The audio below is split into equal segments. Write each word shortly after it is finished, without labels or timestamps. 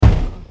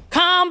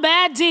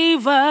Combat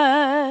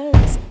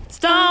Divas.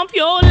 Stomp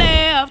your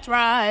left,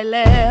 right,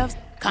 left.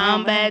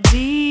 Combat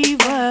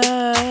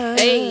Divas.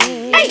 Hey.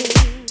 Hey.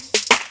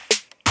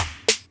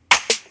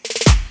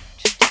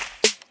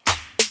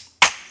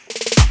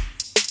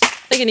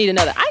 I think I need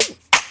another.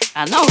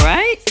 I know,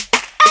 right?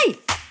 Hey.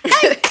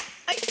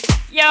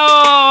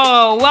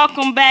 Yo,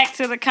 welcome back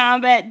to the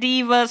Combat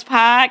Divas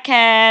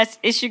podcast.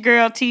 It's your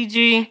girl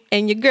TG.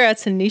 And your girl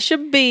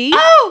Tonnisha B.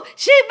 Oh,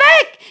 she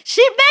back.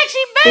 She back.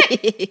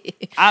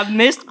 I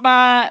missed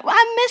my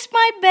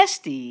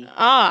bestie. Oh,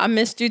 I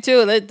missed you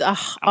too.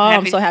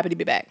 I'm so happy to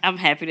be back. I'm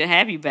happy to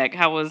have you back.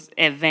 How was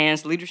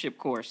advanced leadership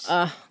course?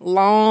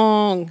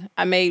 Long.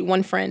 I made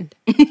one friend.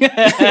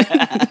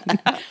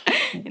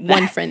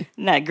 One friend.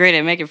 Not great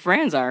at making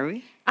friends, are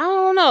we? I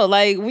don't know.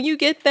 Like, when you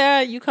get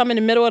there, you come in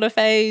the middle of the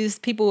phase,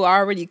 people are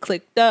already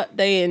clicked up.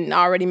 They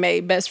already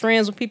made best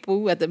friends with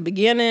people at the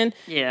beginning.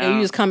 Yeah. And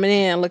you just coming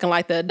in looking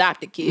like the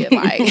adopted kid.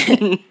 Like,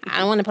 I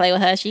don't want to play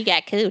with her. She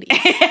got cooties.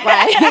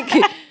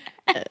 Like,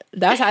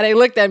 that's how they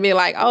looked at me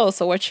like, oh,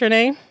 so what's your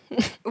name?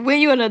 When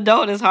you're an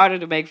adult, it's harder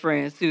to make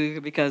friends,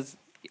 too, because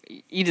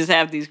you just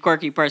have these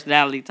quirky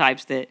personality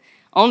types that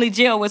only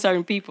gel with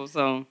certain people,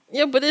 so.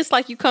 Yeah, but it's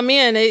like you come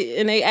in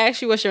and they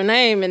ask you what's your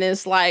name, and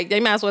it's like, they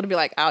might as well be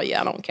like, oh,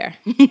 yeah, I don't care.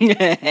 So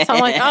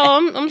I'm like,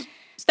 oh, I'm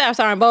Staff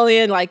Sergeant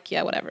Bolian. Like,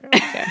 yeah, whatever. I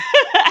don't care.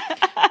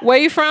 Where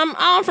you from?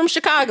 Oh, I'm from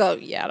Chicago.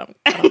 Yeah,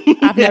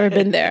 I've never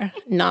been there.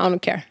 No, I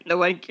don't care.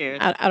 Nobody cares.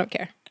 I don't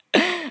care.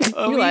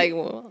 You're like,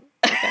 well,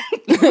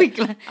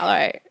 okay. All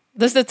right.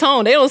 That's the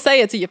tone. They don't say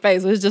it to your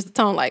face. It's just the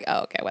tone like,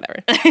 oh, okay,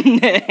 whatever.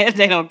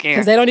 They don't care.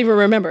 Because they don't even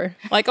remember.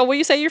 Like, oh, where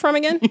you say you're from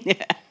again?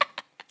 Yeah.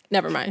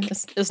 Never mind.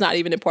 It's not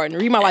even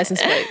important. Read my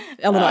license plate.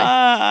 Illinois.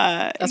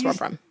 That's where I'm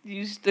from.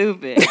 You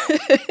stupid.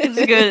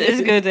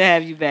 It's good to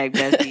have you back,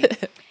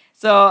 bestie.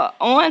 So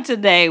on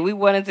today, we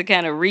wanted to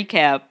kind of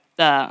recap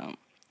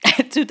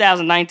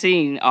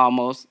 2019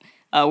 almost.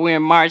 We're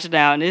in March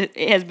now, and it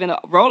has been a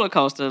roller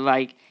coaster.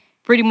 Like,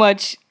 pretty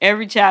much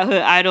every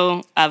childhood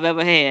idol I've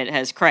ever had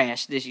has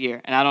crashed this year,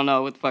 and I don't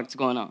know what the fuck's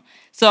going on.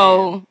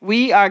 So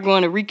we are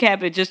going to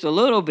recap it just a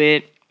little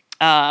bit.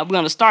 We're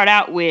going to start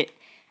out with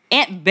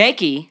Aunt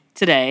Becky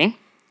today,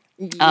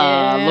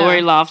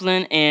 Lori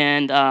Loughlin,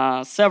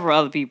 and several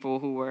other people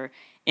who were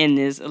in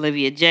this,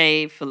 Olivia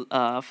J,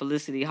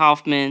 Felicity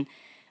Hoffman,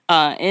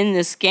 in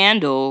this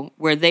scandal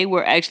where they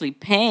were actually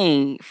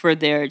paying for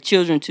their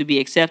children to be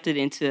accepted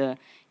into,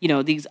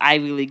 these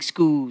Ivy League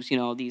schools,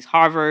 these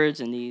Harvards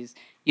and these,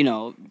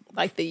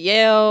 like the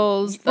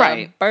Yales, the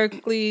right.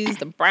 Berkeleys,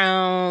 the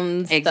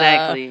Browns,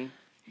 exactly.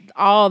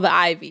 All the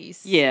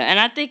Ivies. Yeah, and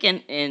I think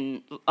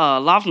in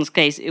Laughlin's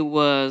case, it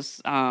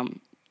was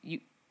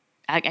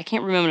I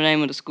can't remember the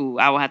name of the school.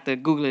 I will have to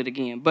Google it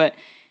again. But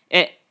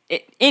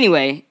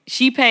anyway,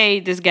 she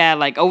paid this guy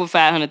like over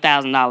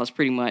 $500,000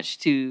 pretty much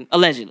to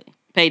allegedly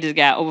paid this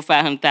guy over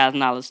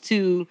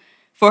 $500,000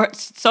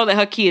 so that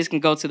her kids can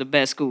go to the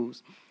best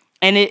schools,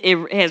 and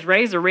it has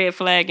raised a red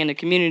flag in the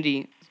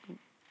community.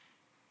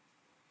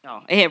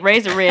 It had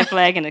raised a red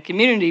flag in the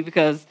community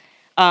because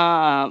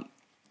the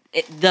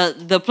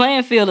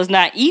playing field is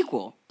not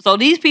equal. So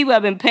these people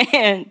have been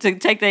paying to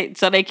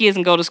so their kids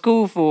can go to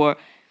school for,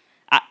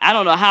 I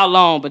don't know how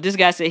long, but this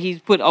guy said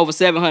he's put over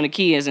 700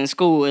 kids in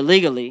school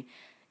illegally.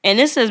 And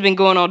this has been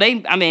going on.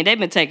 They've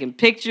been taking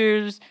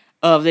pictures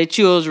of their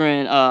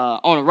children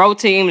on a road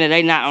team that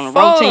they not on a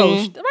road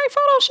team.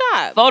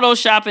 Right,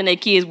 Photoshopping their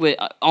kids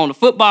on the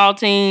football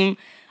team,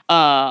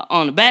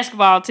 on the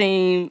basketball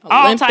team,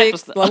 Olympics, all type of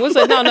stuff. Like, what's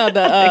it? No,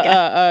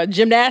 the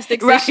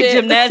gymnastics. Right, and shit.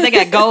 gymnastics.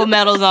 They got gold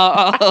medals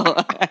on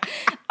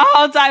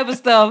all type of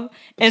stuff,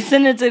 and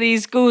send it to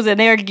these schools, and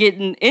they're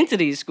getting into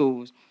these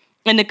schools.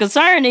 And the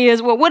concern is,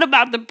 well, what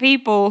about the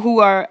people who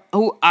are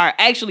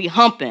actually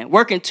humping,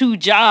 working 2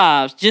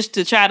 jobs just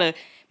to try to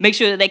make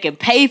sure that they can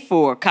pay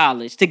for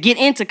college, to get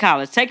into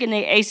college, taking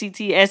their ACT,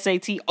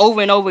 SAT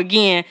over and over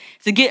again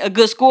to get a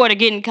good score to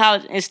get in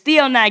college and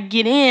still not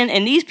get in.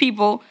 And these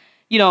people,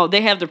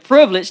 they have the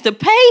privilege to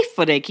pay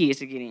for their kids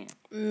to get in.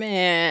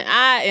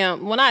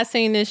 Man, when I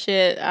seen this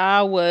shit,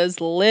 I was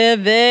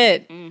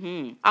livid.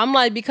 Mm-hmm. I'm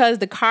like, because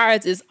the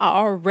cards is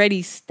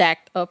already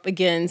stacked up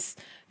against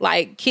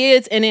like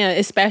kids and then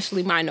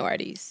especially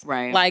minorities.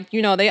 Right. Like,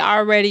 they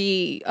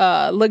already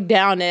look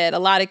down at a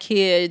lot of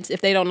kids.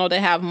 If they don't know they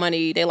have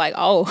money, they like,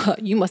 oh,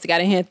 you must have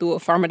got a hand through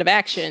affirmative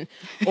action.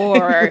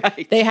 Or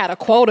right. They had a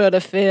quota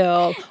to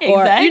fill.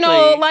 Exactly.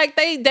 Or, like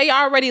they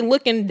already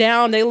looking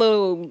down their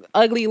little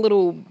ugly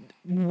little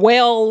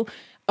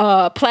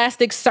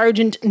plastic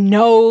surgeon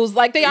nose.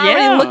 Like they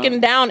already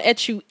looking down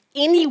at you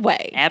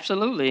anyway.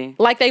 Absolutely.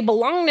 Like they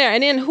belong there.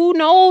 And then who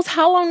knows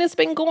how long this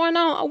been going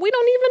on? We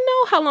don't even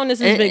know how long this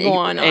has been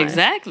going on.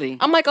 Exactly.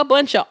 I'm like a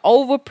bunch of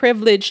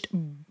overprivileged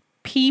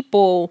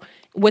people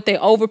with their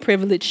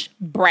overprivileged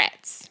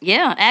brats.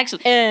 Yeah,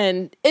 actually.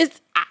 And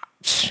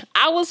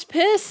I was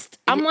pissed.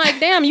 I'm like,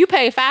 damn, you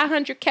pay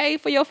 $500K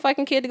for your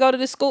fucking kid to go to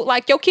this school.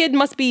 Like, your kid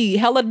must be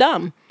hella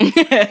dumb.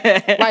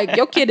 Like,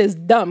 your kid is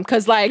dumb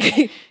because,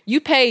 like,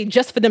 you pay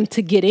just for them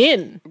to get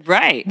in.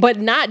 Right.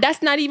 But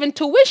that's not even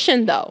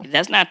tuition, though.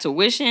 That's not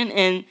tuition.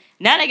 And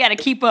now they got to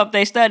keep up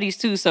their studies,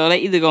 too. So they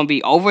either going to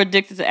be over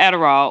addicted to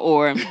Adderall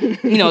or,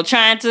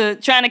 trying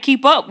to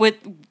keep up with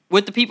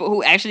the people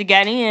who actually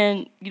got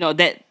in,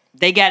 that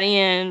they got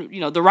in,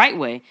 the right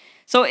way.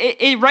 So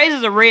it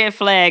raises a red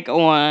flag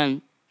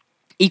on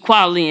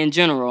equality in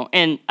general.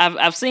 And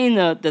I've seen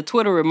the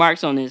Twitter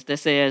remarks on this that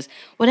says,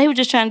 well, they were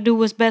just trying to do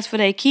what's best for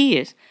their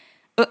kids.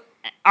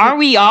 Are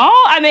we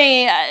all? I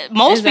mean,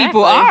 most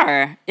people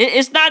are.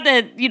 It's not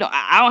that,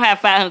 I don't have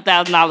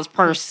 $500,000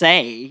 per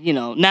se,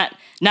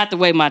 not the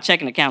way my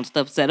checking account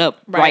stuff's set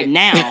up right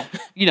now,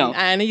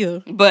 I know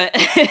you. But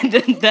I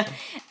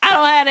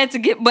don't have that to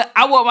get, but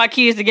I want my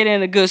kids to get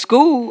in a good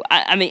school.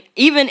 I mean,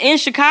 even in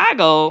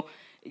Chicago,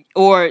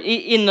 or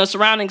in the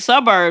surrounding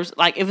suburbs,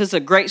 like if it's a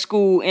great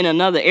school in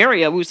another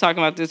area, we was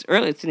talking about this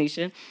earlier,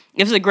 Tonnisha,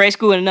 if it's a great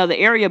school in another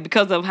area,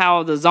 because of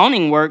how the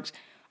zoning works,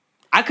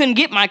 I couldn't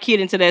get my kid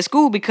into that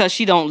school because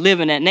she don't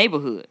live in that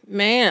neighborhood.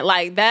 Man,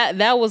 like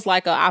that was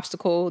like an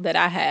obstacle that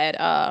I had,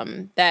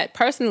 that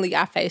personally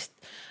I faced.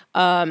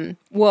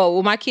 Well,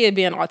 with my kid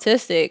being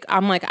autistic,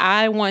 I'm like,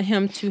 I want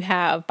him to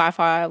have by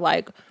far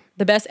like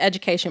the best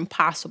education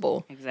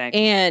possible.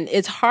 Exactly. And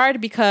it's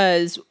hard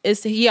because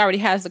he already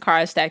has the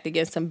cards stacked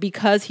against him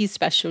because he's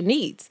special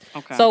needs.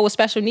 Okay. So with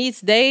special needs,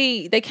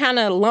 they kind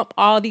of lump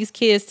all these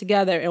kids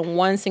together in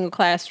one single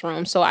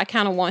classroom. So I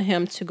kind of want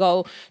him to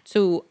go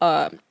to,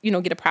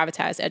 get a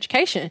privatized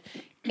education.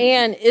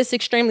 And it's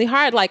extremely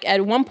hard. Like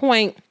at one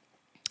point,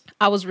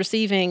 I was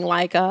receiving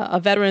like a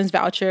veterans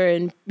voucher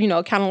and,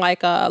 kind of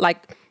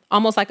like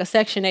almost like a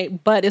Section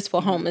 8, but it's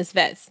for homeless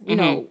vets.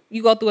 You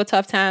go through a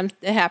tough time.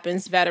 It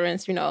happens.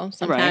 Veterans,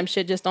 sometimes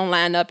shit just don't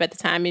line up at the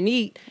time you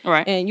need.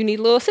 Right. And you need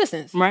a little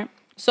assistance. Right.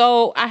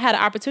 So I had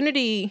an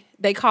opportunity.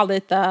 They call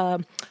it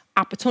the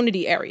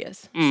opportunity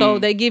areas. So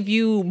they give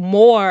you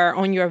more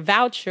on your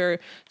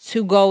voucher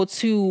to go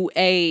to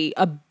a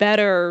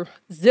better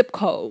zip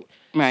code.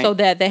 Right. So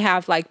that they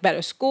have like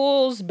better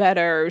schools,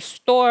 better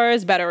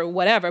stores, better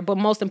whatever. But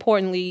most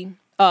importantly,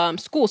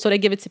 school. So they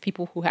give it to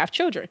people who have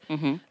children.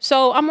 Mm-hmm.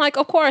 So I'm like,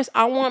 of course,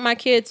 I want my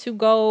kid to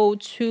go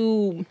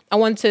to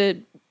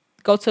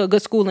a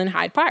good school in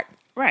Hyde Park.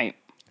 Right.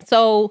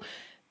 So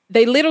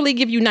they literally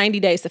give you 90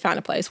 days to find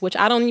a place, which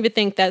I don't even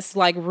think that's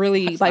like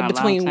really like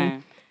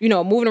between,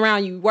 moving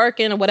around, you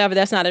working or whatever.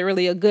 That's not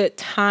really a good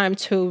time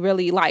to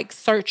really like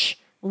search,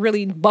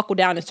 really buckle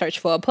down and search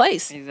for a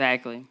place.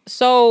 Exactly.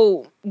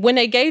 So when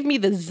they gave me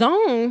the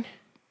zone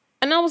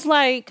and I was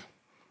like,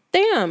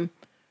 damn,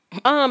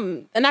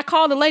 and I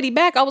called the lady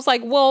back. I was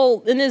like,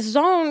 well, in this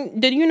zone,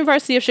 the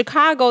University of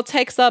Chicago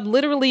takes up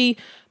literally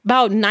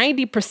about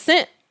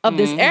 90% of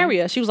this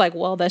area. She was like,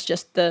 well, that's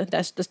just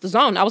the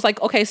zone. I was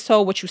like, okay,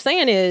 so what you're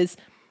saying is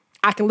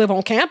I can live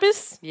on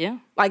campus? Yeah.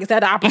 Like, is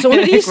that an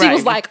opportunity? Right. She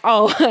was like,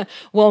 oh,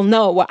 well,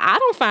 no. Well, I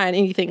don't find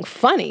anything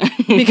funny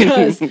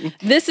because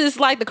this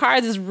is like the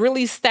cards is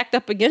really stacked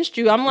up against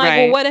you. I'm like,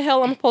 well, where the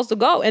hell am I supposed to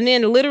go? And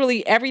then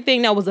literally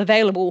everything that was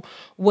available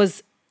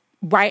was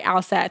right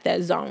outside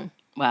that zone.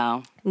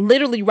 Wow.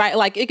 Literally right.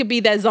 Like it could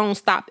be that zone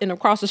stopped and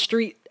across the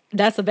street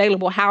that's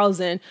available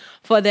housing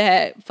for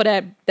that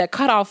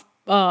cutoff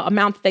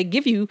amount that they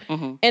give you.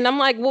 Mm-hmm. And I'm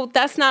like, well,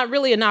 that's not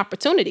really an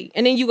opportunity.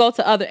 And then you go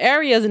to other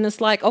areas and it's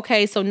like,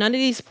 okay, so none of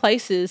these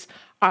places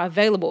are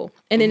available.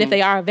 And then if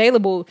they are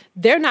available,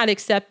 they're not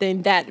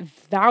accepting that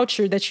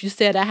voucher that you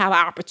said I have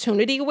an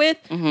opportunity with.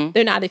 Mm-hmm.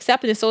 They're not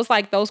accepting it. So it's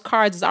like those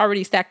cards is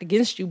already stacked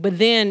against you. But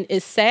then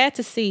it's sad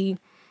to see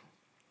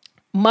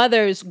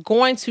mothers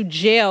going to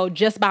jail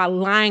just by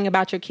lying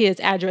about your kid's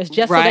address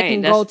just so they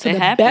can go to the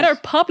better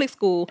public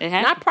school,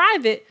 not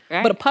private,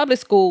 but a public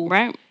school.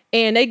 Right.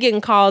 And they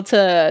getting called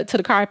to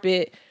the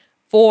carpet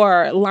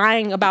for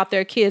lying about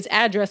their kid's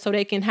address so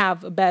they can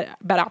have a better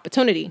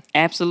opportunity.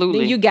 Absolutely.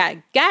 Then you got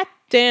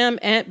goddamn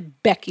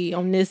Aunt Becky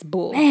on this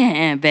bull. Man,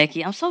 Aunt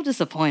Becky, I'm so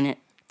disappointed.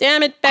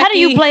 Damn it, Becky. How do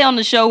you play on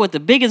the show with the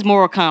biggest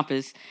moral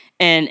compass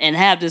and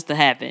have this to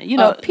happen?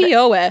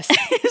 POS.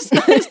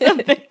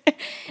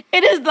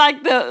 It is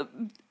like the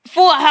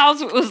Full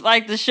House was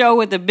like the show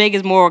with the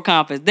biggest moral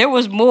compass. There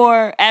was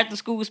more after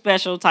school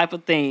special type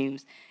of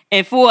themes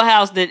in Full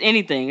House than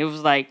anything. It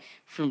was like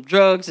from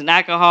drugs and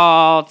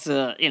alcohol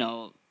to,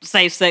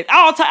 safe sex.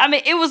 All time. I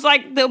mean, it was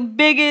like the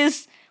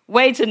biggest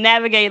way to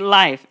navigate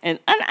life. And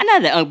I know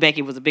that Aunt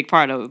Becky was a big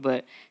part of it,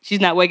 but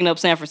she's not waking up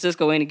San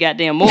Francisco any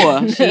goddamn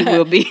more. She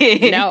will be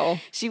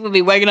she will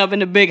be waking up in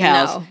the big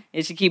house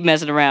and she keep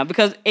messing around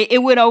because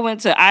it went over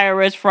into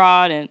IRS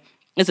fraud and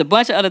it's a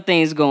bunch of other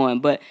things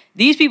going. But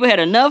these people had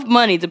enough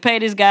money to pay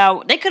this guy.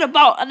 They could have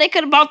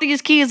bought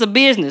these kids a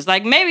business.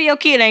 Like maybe your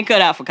kid ain't cut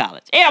out for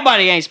college.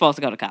 Everybody ain't supposed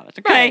to go to college.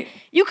 Okay, right.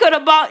 You could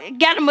have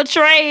got them a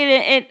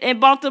trade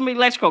and bought them an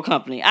electrical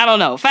company. I don't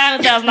know,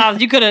 $500,000.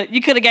 You could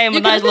have gave them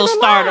a nice little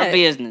startup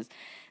business.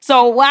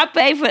 So why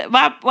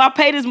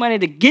pay this money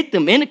to get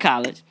them into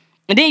college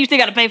And then you still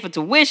got to pay for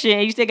tuition,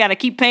 and you still got to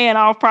keep paying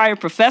off prior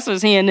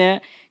professors here and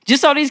there,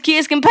 just so these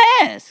kids can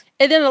pass.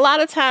 And then a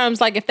lot of times,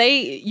 like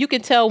you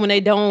can tell when they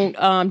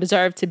don't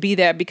deserve to be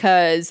there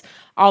because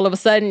all of a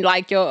sudden,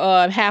 like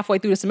you're halfway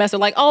through the semester,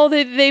 like, oh,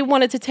 they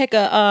wanted to take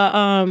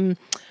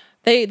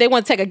they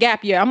want to take a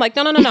gap year. I'm like,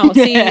 no.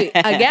 See, a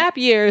gap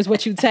year is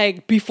what you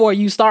take before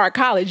you start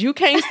college. You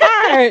can't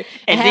start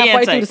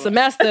halfway through the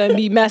semester and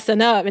be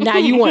messing up, and now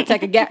you want to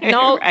take a gap.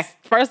 No, right.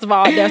 First of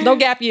all, there's no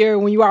gap year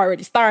when you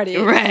already started.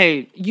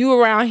 Right. You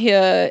around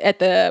here at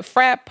the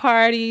frat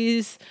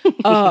parties,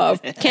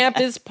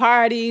 campus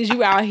parties.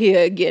 You out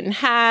here getting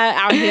high,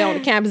 out here on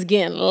the campus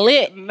getting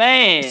lit.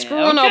 Man.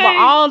 Screwing over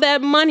all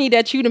that money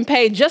that you done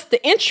paid just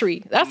the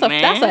entry. That's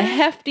a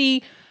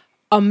hefty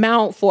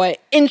amount for an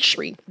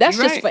entry. That's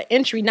just for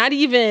entry, not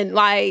even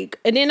like.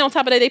 And then on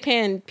top of that, they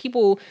paying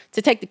people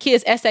to take the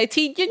kids SAT.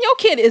 Your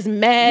kid is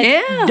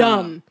mad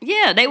dumb.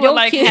 Yeah, they would your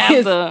like kid have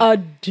is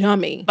a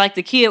dummy. Like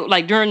the kid,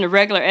 like during the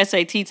regular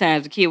SAT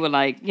times, the kid would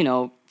like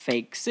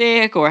fake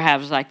sick or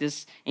have like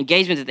this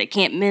engagement that they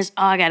can't miss.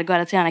 Oh, I got to go out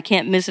of town. I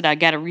can't miss it. I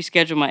got to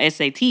reschedule my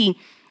SAT.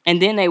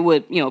 And then they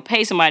would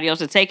pay somebody else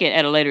to take it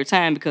at a later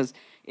time because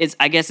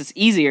I guess it's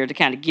easier to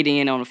kind of get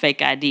in on a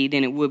fake ID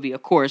than it would be,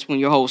 of course, when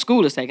your whole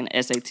school is taking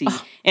the SAT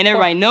and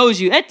everybody knows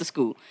you at the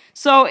school.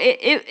 So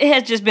it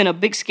has just been a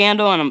big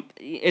scandal, and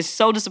it's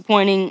so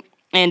disappointing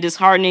and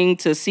disheartening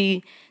to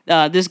see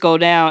this go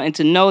down and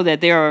to know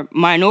that there are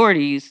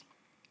minorities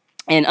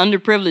and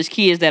underprivileged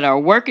kids that are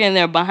working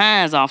their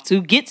behinds off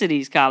to get to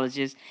these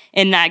colleges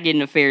and not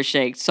getting a fair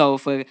shake. So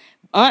for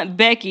Aunt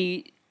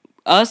Becky,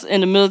 us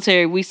in the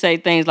military, we say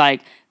things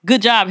like,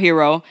 good job,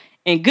 hero.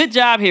 And good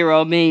job,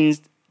 hero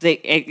means the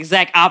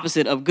exact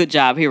opposite of good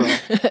job, hero.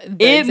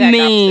 It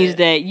means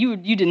that you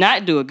did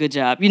not do a good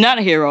job. You're not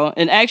a hero.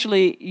 And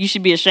actually, you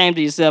should be ashamed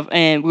of yourself.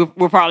 And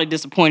we're probably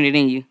disappointed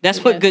in you.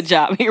 That's what good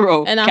job,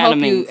 hero kind of means. And I hope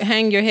you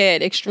hang your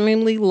head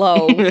extremely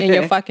low in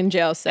your fucking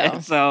jail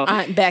cell. So,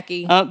 Aunt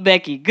Becky. Aunt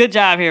Becky, good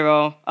job,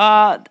 hero.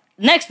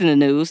 Next in the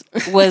news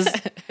was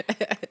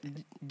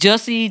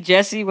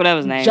Jussie, whatever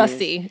his name is.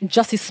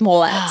 Jussie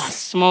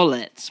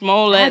Smollett.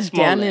 Smollett.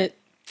 Damn it.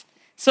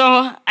 So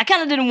I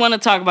kind of didn't want to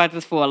talk about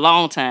this for a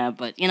long time,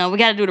 but we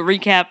got to do the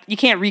recap. You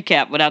can't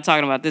recap without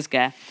talking about this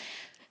guy.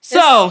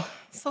 So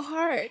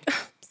hard.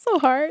 So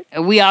hard.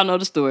 And we all know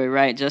the story,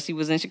 right? Jussie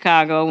was in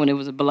Chicago when it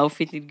was below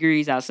 50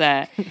 degrees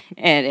outside,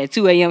 and at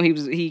 2 a.m.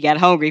 he got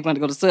hungry. He wanted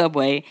to go to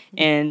Subway,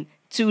 and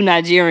two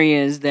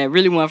Nigerians that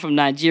really weren't from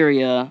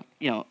Nigeria,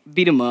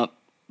 beat him up,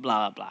 blah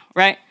blah blah,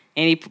 right?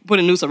 And he put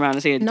a noose around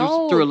his head, threw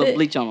a little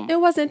bleach on him. It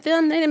wasn't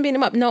them. They didn't beat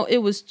him up. No, it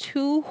was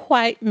two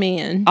white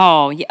men.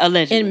 Oh, yeah,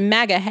 allegedly. In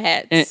MAGA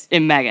hats.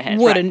 In MAGA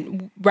hats,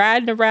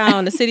 riding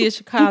around the city of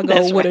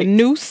Chicago with a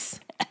noose.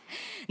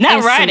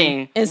 Not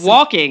riding,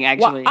 walking,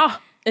 actually.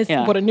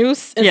 With a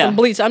noose and some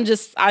bleach.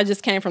 I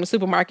just came from the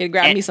supermarket,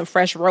 grabbed me some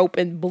fresh rope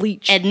and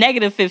bleach. At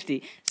negative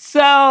 50.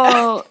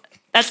 So,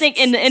 I think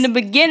in the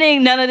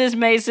beginning, none of this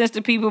made sense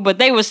to people, but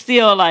they were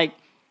still like,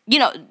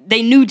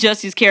 they knew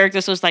Jussie's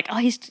character, so it's like, oh,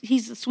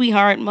 he's a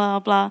sweetheart, blah,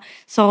 blah.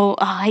 So,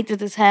 I hate that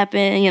this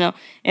happened,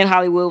 and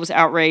Hollywood was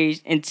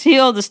outraged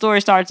until the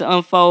story started to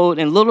unfold,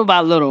 and little by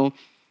little,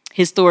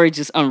 his story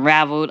just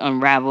unraveled.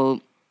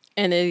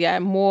 And it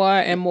got more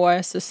and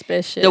more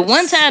suspicious. The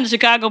one time the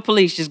Chicago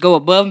police just go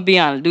above and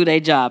beyond and do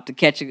their job to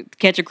catch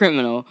a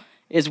criminal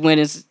is when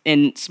it's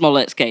in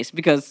Smollett's case,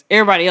 because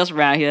everybody else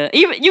around here,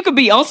 even you could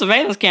be on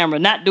surveillance camera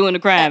not doing the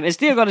crime and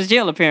still go to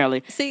jail,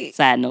 apparently. See,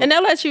 side note. And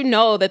that lets you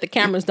know that the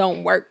cameras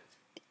don't work.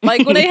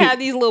 Like when they have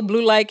these little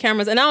blue light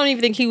cameras, and I don't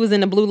even think he was in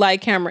the blue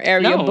light camera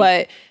area,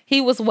 but he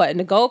was in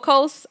the Gold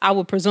Coast? I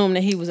would presume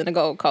that he was in the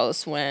Gold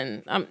Coast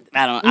when I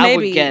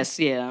would guess,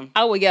 yeah.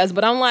 I would guess,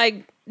 but I'm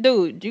like,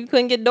 dude, you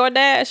couldn't get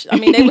DoorDash? I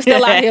mean, they were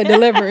still out here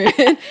delivering.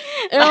 You know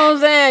what I'm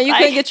saying? You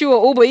couldn't get you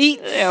an Uber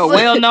Eats. Yeah,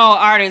 well-known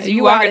artist.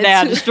 You walking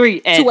down the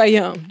street at 2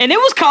 a.m. And it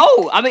was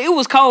cold. I mean, it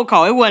was cold.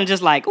 It wasn't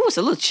just like, oh, it's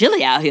a little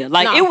chilly out here.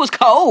 Like, It was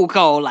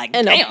cold. Like,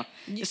 and damn.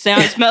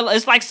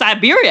 It's like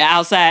Siberia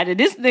outside, and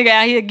this nigga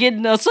out here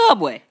getting a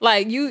Subway.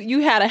 Like you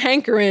had a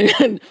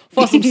hankering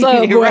for some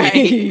Subway.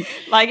 Right.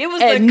 Like it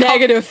was at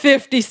negative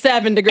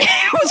 57 degrees.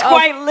 It was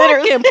quite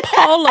literally fucking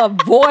polar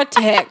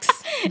vortex.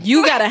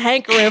 You got a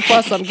hankering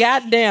for some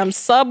goddamn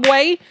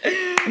Subway.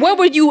 Where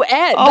were you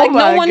at? Oh like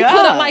no one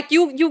could have. Like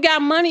you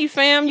got money,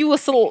 fam. You a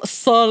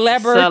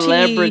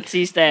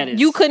celebrity status.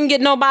 You couldn't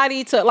get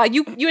nobody to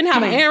you didn't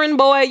have an errand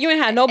boy. You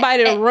didn't have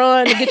nobody to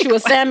run to get you a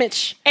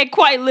sandwich. And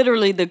quite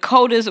literally the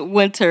coldest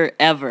winter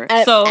ever.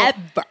 Ever.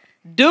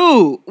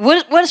 Dude,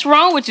 what's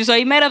wrong with you? So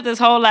he made up this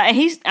whole lie.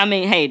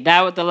 And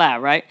die with the lie,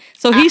 right?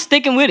 So he's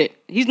sticking with it.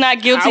 He's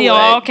not guilty on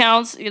all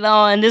counts,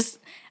 and this.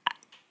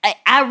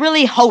 I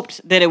really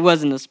hoped that it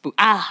wasn't a spook.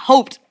 I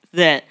hoped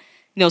that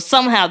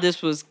somehow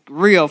this was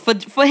real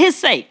for his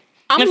sake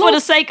and for the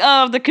sake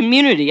of the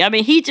community. I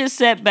mean, he just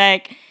set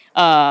back,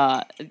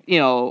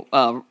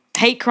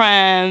 hate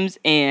crimes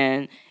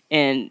and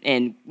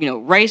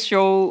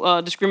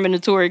racial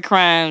discriminatory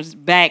crimes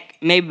back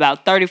maybe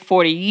about 30,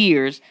 40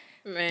 years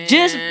Man.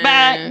 Just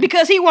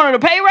because he wanted a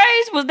pay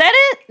raise? Was that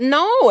it?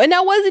 No, and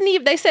that wasn't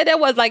even. They said it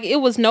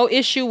was no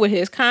issue with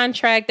his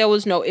contract. There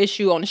was no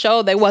issue on the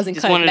show. They wasn't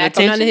Just cutting wanted back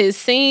on none of attention? his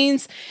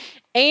scenes.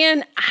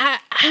 And I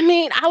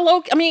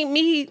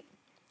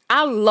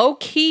low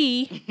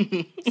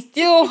key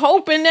still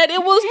hoping that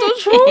it was the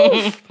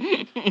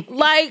truth.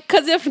 Like,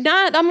 cause if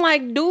not, I'm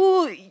like,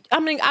 dude. I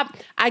mean,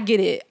 I get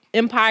it.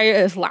 Empire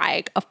is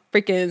like a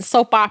freaking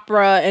soap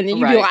opera, and then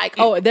you be like,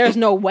 oh, there's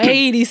no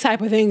way these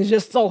type of things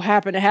just so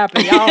happen to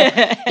happen.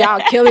 Y'all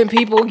killing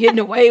people, getting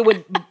away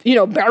with,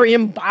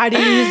 burying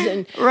bodies,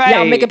 and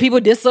y'all making people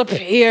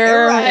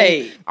disappear.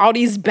 And all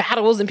these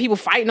battles and people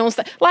fighting on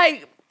stuff.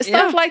 Like,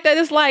 stuff like that.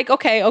 It's like,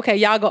 okay,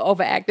 y'all go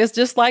overact. It's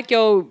just like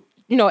your,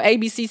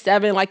 ABC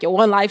 7, like your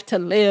One Life to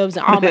Lives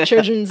and All My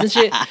Children's and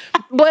shit.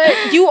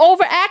 But you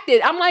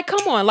overacted. I'm like,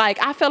 come on. Like,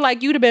 I felt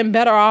like you'd have been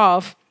better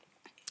off.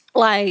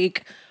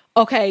 Like,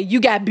 okay, you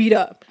got beat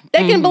up.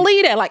 They can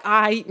believe that. Like,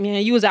 all right,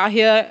 man, you was out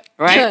here,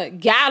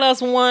 got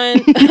us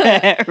one.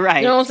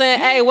 Right. You know what I'm saying?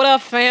 Hey, what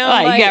up, fam?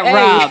 Like, you got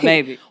robbed,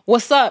 baby.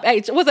 What's up?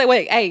 Hey,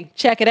 hey,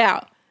 check it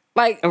out.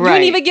 Like, you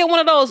didn't even get one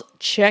of those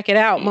check it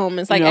out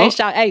moments. Like,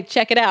 hey,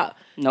 check it out.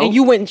 Nope. And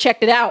you went and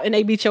checked it out and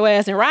they beat your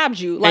ass and robbed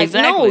you. Like,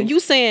 no, you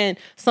saying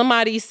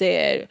somebody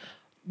said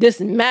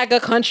this MAGA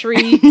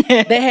country,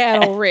 they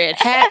had on red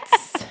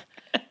hats.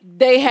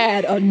 They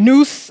had a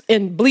noose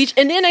and bleach.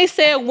 And then they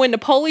said when the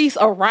police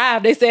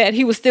arrived, they said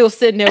he was still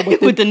sitting there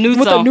with the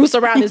noose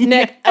around his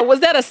neck.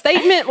 Was that a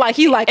statement? Like,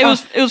 he like, it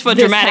was for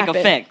dramatic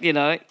effect,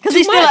 because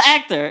he's still an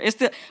actor.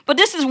 But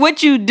this is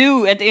what you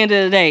do at the end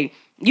of the day.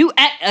 You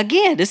act,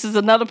 again, this is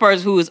another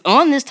person who is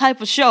on this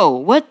type of show.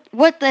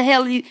 What the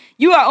hell?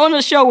 You are on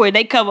a show where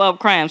they cover up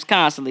crimes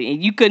constantly,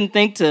 and you couldn't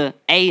think to,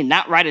 A,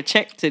 not write a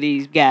check to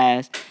these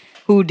guys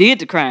who did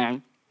the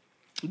crime.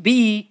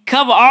 B,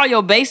 cover all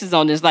your bases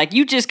on this. Like,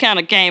 you just kind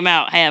of came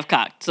out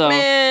half-cocked. So,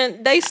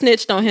 man, they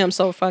snitched on him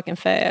so fucking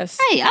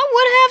fast. Hey,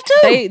 I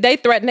would have too. They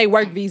threatened their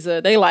work visa.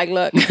 They like,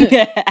 look,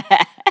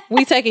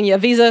 we taking your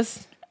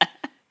visas.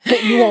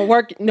 You won't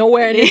work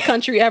nowhere in this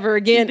country ever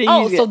again.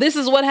 So this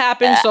is what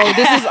happened. So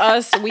this is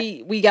us.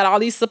 We got all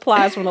these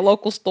supplies from the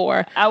local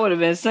store. I would have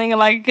been singing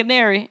like a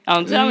canary.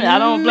 I'm telling you, I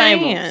don't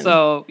blame them.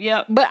 So,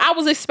 yeah. But I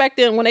was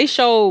expecting when they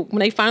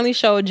finally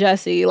showed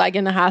Jussie, like,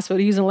 in the hospital,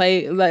 he was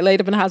laid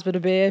up in the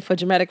hospital bed for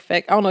dramatic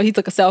effect. I don't know. He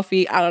took a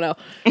selfie. I don't know.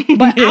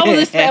 But I was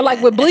expecting,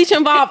 like, with bleach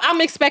involved, I'm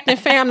expecting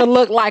fam to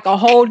look like a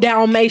whole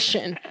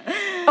Dalmatian.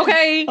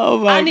 Okay. Oh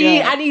my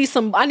God.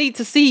 I need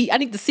to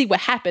see what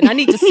happened. I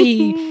need to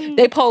see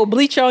they pulled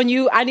bleach on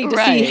you. I need to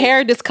see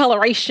hair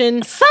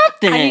discoloration.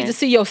 Something. I need to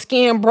see your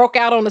skin broke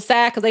out on the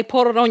side because they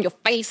pulled it on your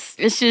face.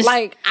 It's just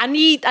like, I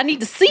need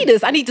to see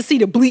this. I need to see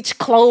the bleach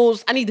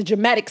clothes. I need the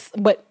dramatics.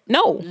 But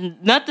no.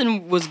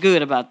 Nothing was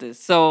good about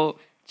this. So,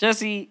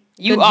 Jussie,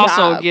 you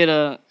also get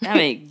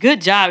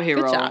good job,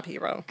 hero. Good job,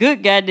 hero.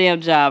 Good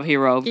goddamn job,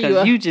 hero.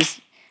 Because you just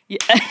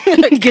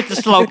get the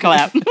slow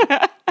clap.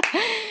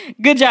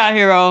 Good job,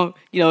 hero.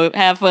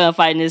 Have fun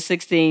fighting this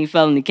 16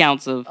 felony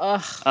counts of.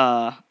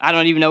 I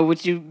don't even know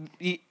what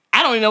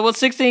I don't even know what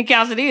 16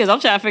 counts it is. I'm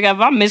trying to figure out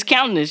if I'm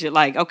miscounting this shit.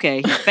 Like,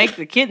 okay, he faked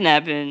the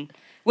kidnapping.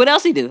 What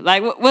else he do?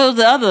 Like, what was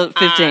the other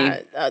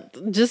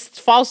 15?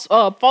 Just false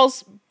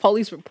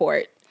police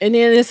report. And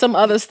then there's some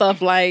other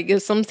stuff, like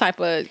it's some type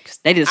of.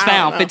 They just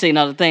found 15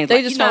 other things.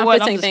 They just found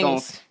 15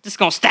 things. Just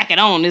gonna stack it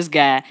on this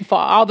guy. For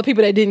all the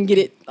people that didn't get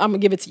it, I'm gonna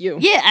give it to you.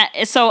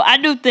 Yeah, so I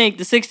do think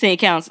the 16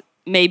 counts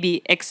may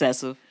be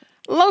excessive.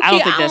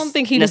 Low-key, I don't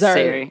think he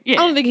deserves. Yeah.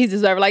 I don't think he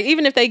deserves. Like,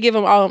 even if they give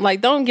him all,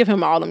 like, don't give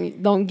him all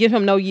them. Don't give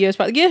him no years.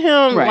 But give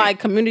him like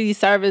community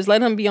service.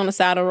 Let him be on the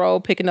side of the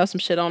road picking up some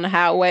shit on the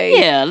highway.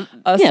 Yeah,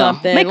 or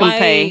something. Make him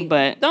pay,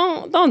 but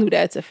don't do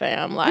that to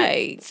fam.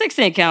 Like,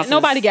 16 counts.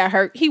 Nobody got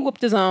hurt. He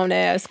whooped his own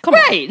ass. Come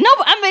on. Right.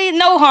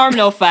 No harm,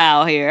 no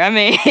foul here. I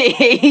mean,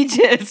 he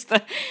just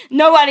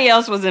nobody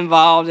else was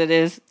involved in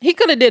this. He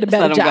could have did a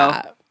better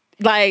job.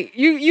 Like,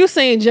 you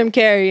seen Jim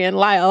Carrey and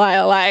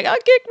Liar, like, I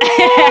kicked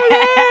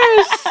my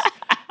ass.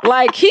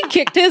 Like, he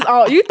kicked his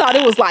all. You thought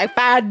it was like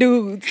 5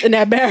 dudes in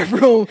that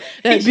bathroom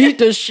that beat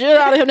the shit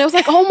out of him. They was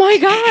like, oh my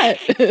God.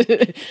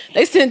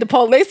 They sent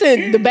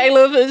the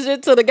bailiff and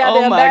shit to the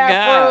goddamn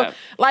bathroom. God.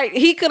 Like,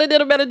 he could have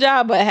did a better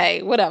job, but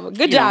hey, whatever.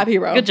 Good job,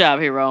 hero. Good job,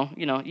 hero.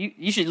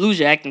 You should lose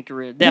your acting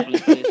career. Definitely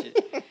for this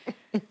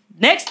shit.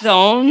 Next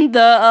on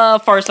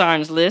the first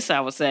orange list, I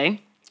would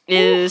say,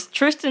 is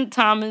Tristan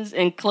Thomas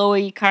and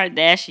Khloe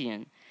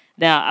Kardashian.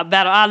 Now,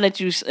 I'll let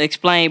you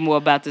explain more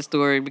about this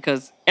story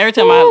because every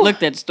time I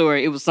looked at the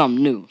story, it was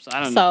something new. So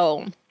I don't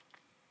know. So,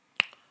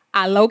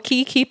 I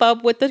low-key keep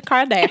up with the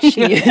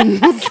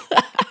Kardashians.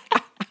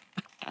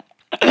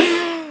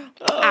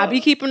 I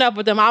be keeping up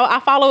with them. I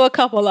follow a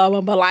couple of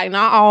them, but like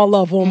not all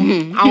of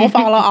them. I don't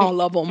follow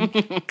all of them.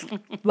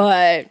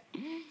 But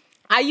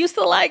I used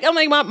to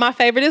my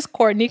favorite is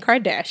Kourtney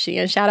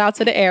Kardashian. Shout out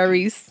to the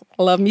Aries.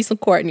 I love me some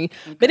Kourtney.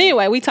 Okay. But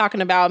anyway, we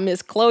talking about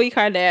Miss Khloe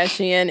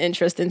Kardashian and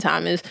Tristan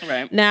Thomas.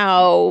 Right.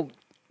 Now,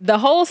 the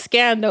whole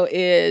scandal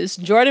is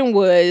Jordan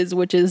Woods,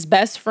 which is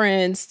best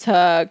friends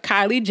to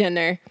Kylie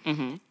Jenner,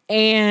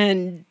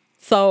 and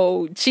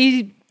So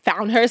she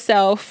found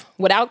herself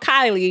without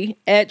Kylie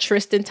at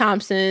Tristan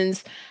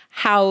Thompson's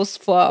house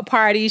for a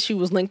party. She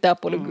was linked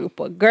up with a group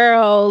of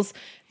girls.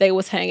 They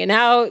was hanging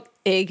out.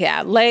 It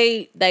got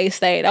late. They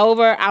stayed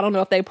over. I don't know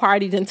if they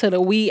partied into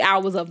the wee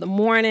hours of the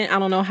morning. I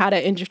don't know how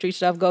that industry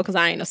stuff go because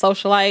I ain't a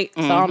socialite.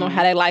 So I don't know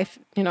how that life,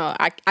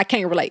 I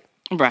can't relate.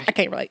 Right. I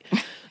can't relate.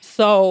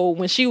 So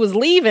when she was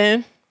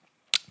leaving,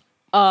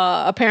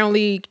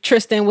 apparently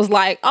Tristan was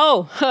like,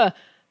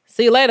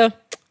 see you later.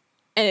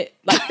 And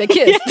they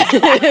kissed.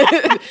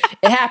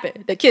 It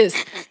happened. They kissed.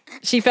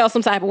 She felt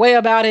some type of way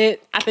about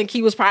it. I think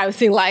he was probably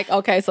seeing like,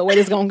 okay, so where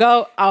this gonna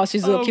go? Oh,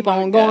 she's gonna keep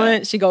on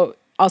going. She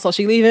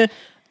leaving.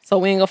 So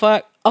we ain't gonna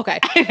fuck. Okay.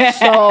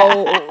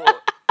 So,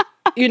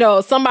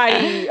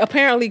 somebody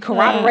apparently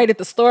corroborated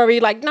the story.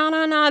 Like,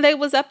 no, they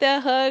was up there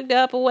hugged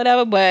up or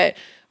whatever. But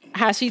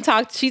how she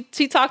talked to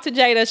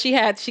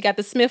Jada. She got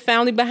the Smith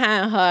family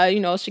behind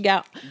her. She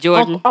got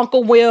Jordan,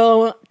 Uncle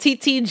Will,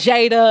 TT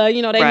Jada.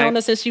 They known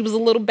her since she was a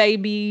little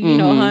baby.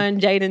 Her and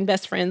Jaden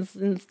best friends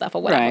and stuff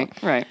or whatever.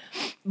 Right.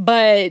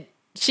 But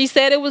she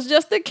said it was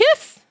just a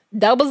kiss.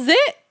 That was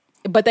it.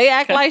 But they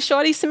act like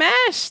Shorty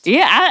smashed.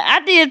 Yeah, I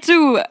did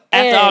too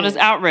after all this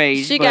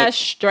outrage. She got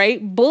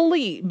straight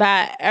bullied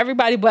by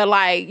everybody. But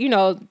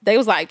they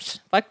was like,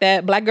 fuck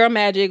that. Black girl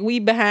magic. We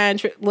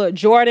behind, look,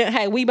 Jordan.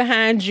 Hey, we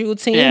behind you.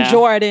 Team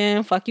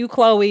Jordan. Fuck you,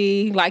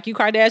 Chloe. Like you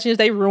Kardashians,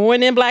 they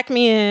ruining black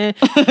men.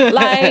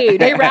 Like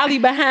they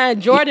rallied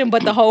behind Jordan.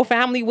 But the whole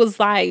family was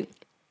like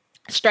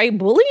straight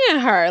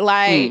bullying her.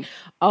 Like,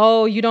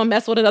 oh, you don't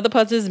mess with another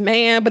person's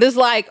man. But it's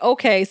like,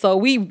 okay,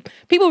 so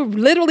people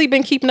literally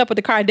been keeping up with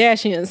the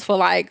Kardashians for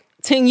like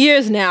 10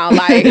 years now.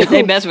 Like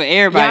they mess with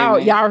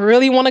everybody. Y'all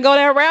really want to go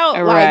that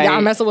route? Right. Like y'all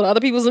messing with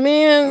other people's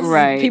men?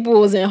 Right. People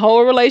was in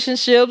whole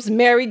relationships.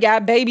 Mary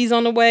got babies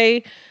on the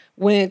way.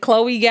 When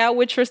Chloe got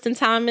with Tristan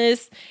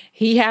Thomas,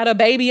 he had a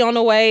baby on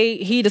the way.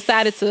 He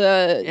decided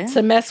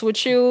to mess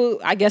with you.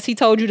 I guess he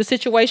told you the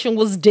situation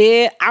was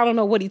dead. I don't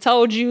know what he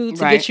told you to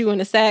get you in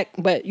the sack,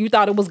 but you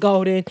thought it was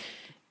golden.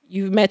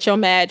 You met your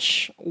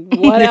match,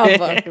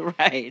 whatever.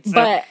 Right. So.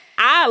 But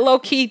I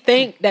low-key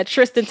think that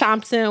Tristan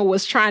Thompson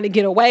was trying to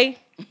get away.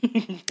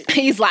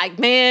 He's like,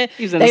 man,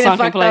 they done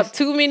fucked up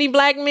too many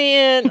black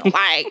men.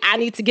 Like, I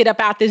need to get up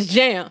out this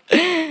jam.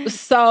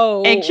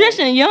 So, and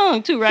Tristan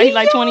young too, right? He's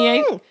like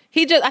 28.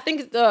 He just, I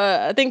think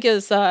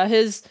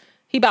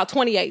he about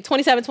 28,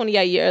 27,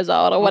 28 years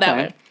old or whatever.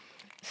 Okay.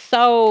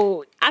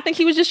 So I think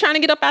he was just trying to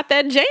get up out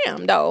that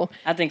jam, though.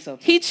 I think so.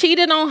 He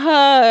cheated on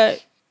her.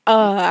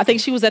 I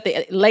think she was at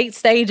the late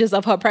stages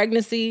of her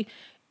pregnancy,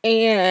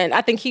 and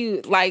I think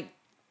he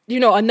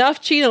enough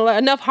cheating,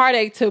 enough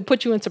heartache to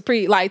put you into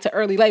to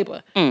early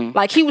labor.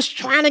 Like he was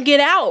trying to get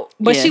out,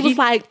 but she was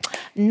like,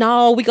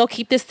 "No, we gonna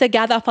keep this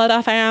together for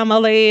the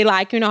family.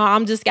 Like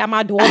I'm just got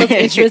my daughter's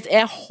interest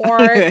at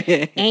heart,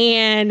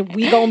 and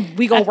we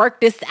gonna work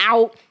this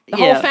out." The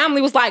whole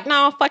family was like,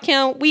 "No, fuck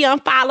him. We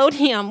unfollowed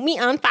him. We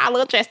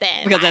unfollowed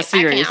Tristan." Because that's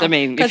serious. I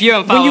mean, if you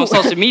unfollow on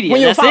social media,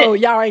 when you that's follow,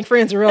 it. Y'all ain't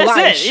friends in real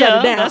life.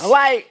 Shut it down.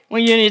 Like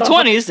when you're in your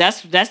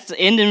 20s, that's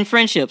ending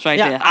friendships right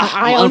there.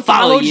 I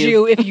unfollowed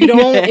you. If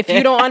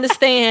you don't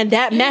understand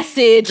that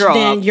message,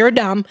 then you're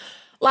dumb.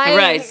 Like,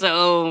 right.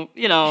 So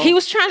he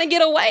was trying to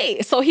get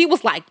away. So he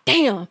was like,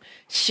 "Damn,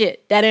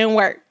 shit, that didn't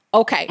work."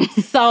 Okay,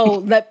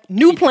 so the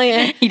new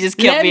plan. He just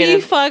kept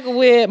being fuck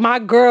with my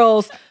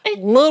girl's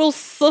little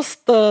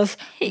sister's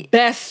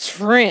best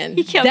friend.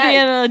 He kept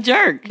being a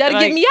jerk. That'll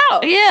get me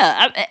out.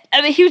 Yeah,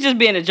 I mean, he was just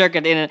being a jerk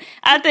at the end.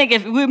 I think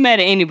if we met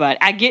anybody,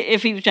 I get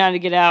if he was trying to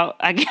get out,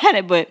 I got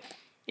it. But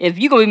if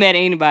you gonna be mad at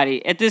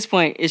anybody at this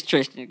point, it's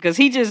Tristan because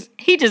he just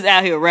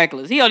out here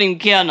reckless. He don't even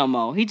care no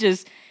more. He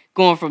just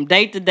going from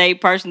date to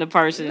date, person to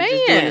person,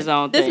 just doing his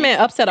own thing. This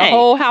man upset a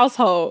whole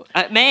household.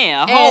 A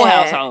whole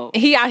household.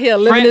 He out here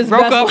living his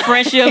broke best up life.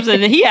 friendships,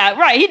 and he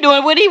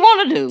doing what he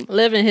want to do.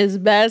 Living his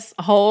best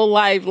whole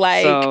life.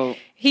 Like,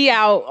 he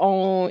out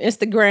on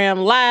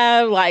Instagram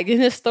Live, like, in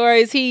his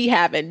stories, he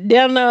having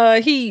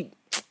dinner, he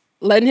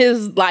letting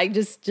his,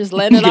 just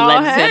letting it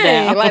all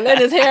hang. Like,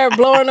 letting his hair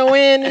blow in the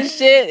wind and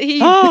shit.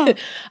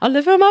 I'm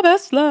living my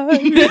best life.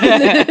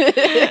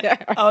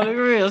 Oh,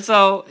 for real.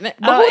 So, but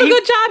who a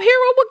good job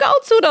hero would go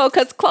to, though?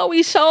 Because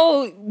Chloe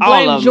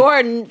blamed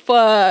Jordan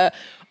for,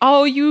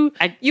 you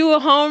a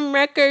home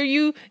wrecker.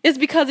 It's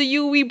because of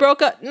you we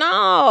broke up.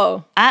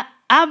 No. I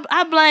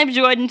blame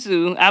Jordan,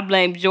 too. I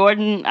blame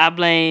Jordan. I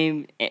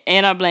blame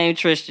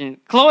Tristan.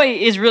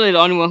 Chloe is really the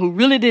only one who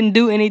really didn't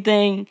do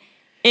anything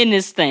in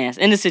this stance,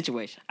 in this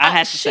situation. I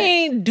have to say. She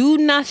ain't do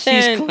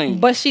nothing. She's clean.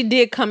 But she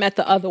did come at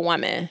the other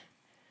woman.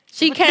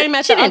 She came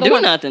at the other woman. She didn't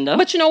do nothing, though.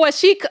 But you know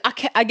what?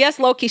 I guess,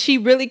 low-key, she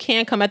really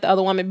can come at the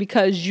other woman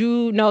because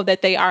you know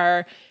that they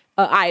are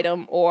an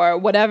item or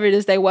whatever it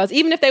is they was.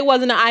 Even if they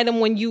wasn't an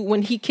item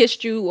when he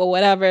kissed you or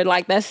whatever,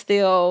 like, that's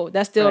still the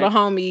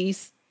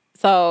homies.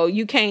 So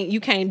you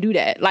can't do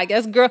that. Like,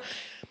 as girl,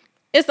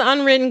 it's the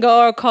unwritten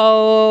girl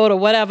code or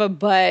whatever,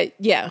 but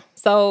yeah.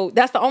 So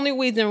that's the only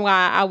reason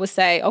why I would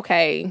say,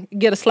 okay,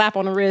 get a slap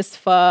on the wrist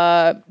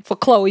for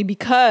Chloe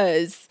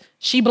because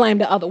she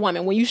blamed the other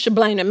woman when you should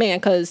blame the man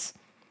because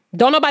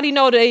Don't nobody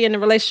know they in the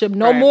relationship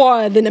no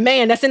more than the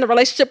man that's in the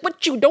relationship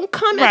with you. Don't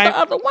come at the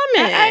other woman.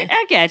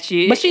 I got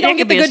you. But she don't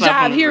get the good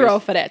job hero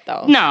for that,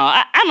 though. No,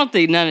 I don't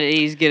think none of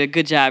these get a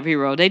good job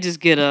hero. They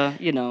just get a,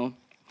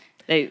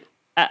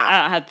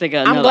 I have to think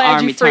of another army I'm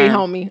glad you free, term.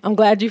 homie. I'm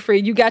glad you free.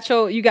 You got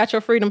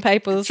your freedom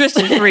papers.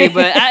 Tristan free,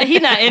 but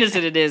he's not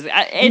innocent of this.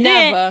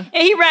 Never.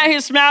 And he right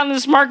here smiling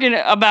and smirking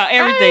about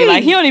everything.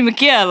 Like, he don't even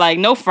care. Like,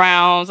 no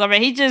frowns. I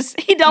mean, he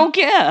don't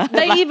care.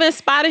 They even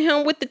spotted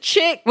him with the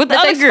chick with the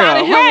other girl,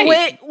 spotted him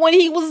with when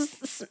he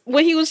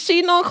was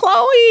cheating on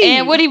Chloe.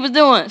 And what he was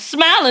doing,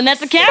 smiling at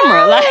the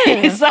camera,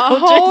 like so a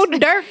whole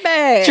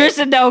dirtbag.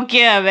 Tristan don't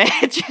care, man.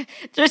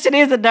 Tristan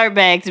is a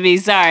dirtbag to me.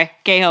 Sorry,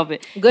 can't help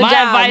it. Good My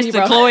job, advice to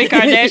bro. Khloe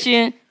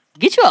Kardashian: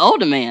 get you an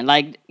older man.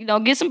 Like,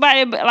 get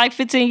somebody like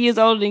 15 years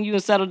older than you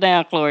and settle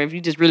down, Khloe. If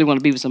you just really want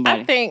to be with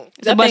somebody, I think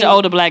there's a bunch of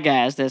older black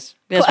guys that's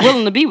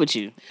willing to be with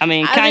you. I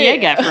mean,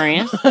 Kanye got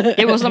friends.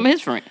 It was some of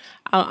his friends.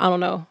 I don't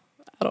know.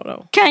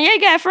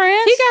 Kanye got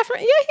friends. He got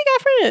friends. Yeah, he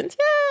got friends.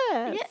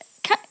 Yes. Yeah.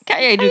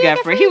 Kanye got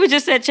friends. He was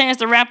just at Chance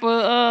the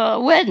Rapper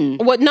wedding.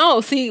 What?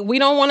 No, see, we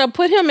don't want to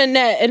put him in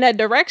that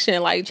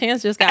direction. Like,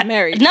 Chance just got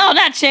married. No,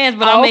 not Chance,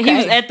 but I mean, he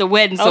was at the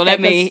wedding, so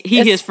that means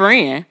he his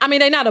friend. I mean,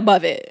 they not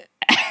above it.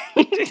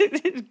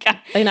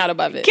 They not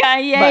above it.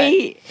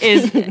 Kanye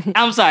is.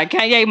 I'm sorry,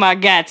 Kanye, my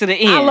guy to the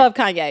end. I love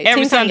Kanye.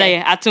 Every Team Sunday,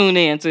 Kanye. I tune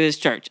in to his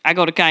church. I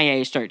go to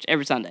Kanye's church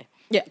every Sunday.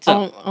 Yeah,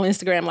 So- on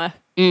Instagram Live.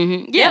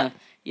 Mm-hmm. Yeah.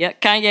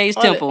 Kanye's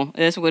Love temple.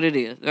 That's what it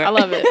is. I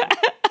love it.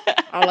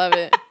 I love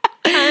it.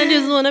 I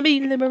just want to be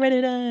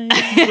liberated. Like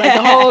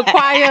the whole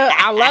choir.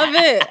 I love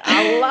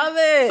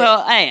it.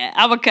 So, hey,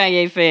 I'm a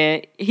Kanye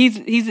fan. He's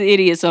an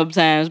idiot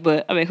sometimes,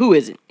 but I mean, who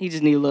isn't? He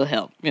just needs a little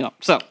help,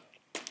 So,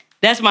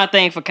 that's my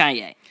thing for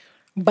Kanye.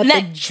 But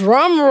the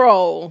drum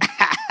roll.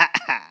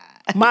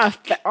 my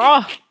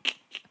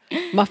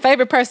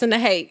favorite person to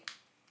hate.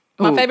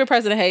 My favorite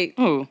person to hate.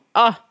 Who?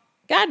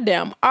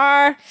 Goddamn.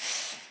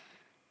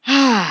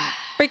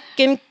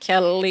 Freaking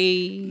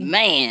Kelly.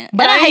 Man.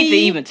 But I hate to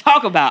even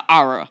talk about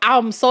Aura.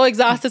 I'm so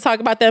exhausted to talk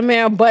about that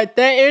man, but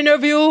that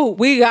interview,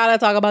 we gotta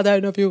talk about that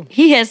interview.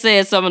 He has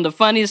said some of the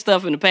funniest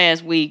stuff in the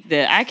past week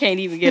that I can't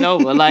even get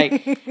over.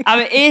 Like,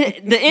 I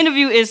mean, the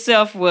interview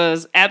itself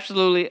was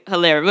absolutely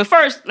hilarious. But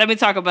first, let me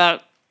talk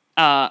about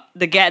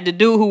the dude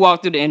who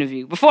walked through the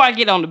interview. Before I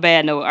get on the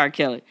bad note, R.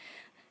 Kelly.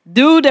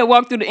 Dude that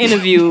walked through the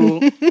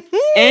interview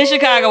in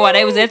Chicago while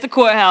they was at the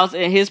courthouse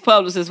and his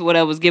publicist,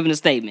 whatever, was giving a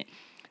statement.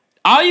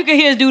 All you can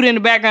hear is dude in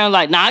the background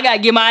like, nah, I gotta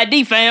get my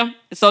ID, fam.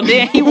 So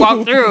then he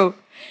walked through,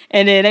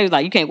 and then they was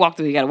like, you can't walk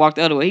through, you gotta walk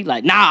the other way. He's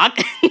like, nah.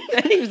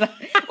 He was like,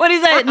 what he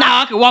say?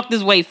 Nah, I can walk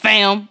this way,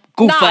 fam.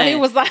 Goof ass. He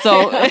was like,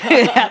 so,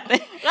 he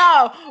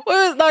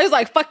was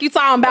like, fuck you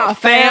talking about,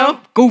 fam.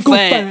 Goof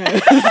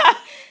ass.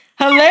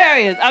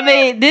 Hilarious. I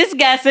mean, this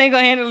guy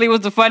single-handedly was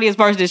the funniest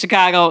person in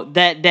Chicago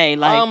that day.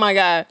 Like, Oh my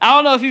God. I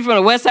don't know if you're from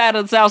the west side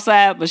or the south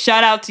side, but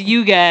shout out to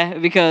you, guy,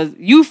 because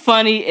you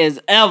funny as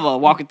ever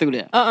walking through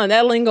there.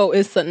 That lingo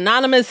is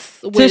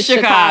synonymous with To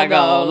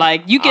Chicago.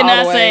 Like, you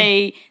cannot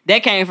say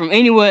that came from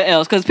anywhere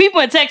else. Because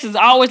people in Texas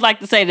always like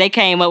to say they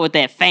came up with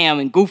that fam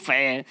and goof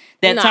ass,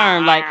 that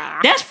term. Like,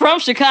 that's from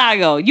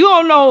Chicago. You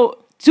don't know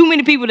too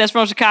many people that's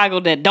from Chicago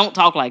that don't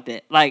talk like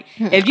that. Like,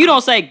 if you don't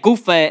say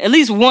goof ass at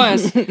least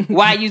once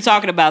while you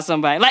talking about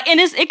somebody. Like, and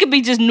it could be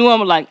just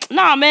normal, like,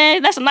 nah,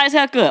 man, that's a nice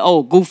haircut.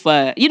 Oh, goof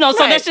ass. So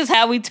that's just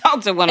how we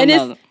talk to one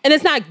another. And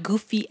it's not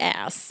goofy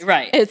ass.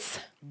 Right. It's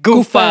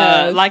goof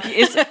ass. Like,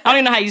 it's, I don't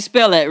even know how you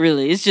spell that,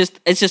 really. It's just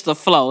a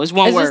flow. It's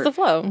one word. It's just the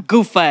flow.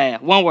 Goof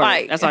ass. One word.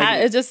 Like, That's all you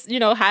it's just,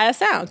 how it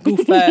sounds.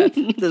 Goof ass.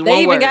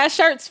 They even got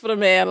shirts for the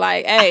man.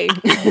 Like, hey,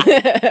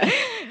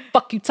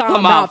 fuck you talking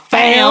about,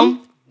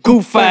 fam.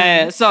 Goof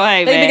ass. So,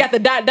 hey, They man.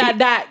 even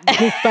got the ...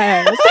 goof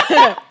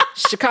ass.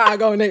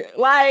 Chicago nigga.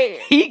 Like,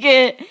 He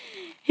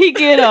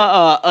get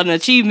an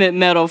achievement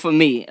medal for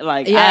me.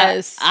 Like,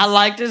 yes. I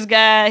like this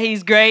guy.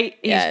 He's great.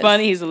 He's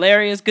funny. He's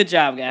hilarious. Good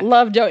job, guy.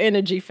 Loved your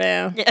energy,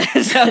 fam.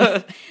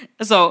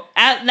 So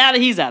now that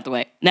he's out the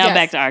way,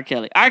 back to R.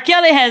 Kelly. R.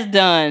 Kelly has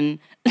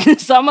done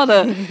some of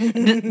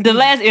the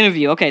last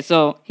interview. Okay,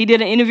 so he did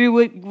an interview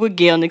with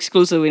Gil, an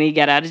exclusive when he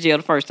got out of jail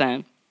the first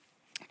time,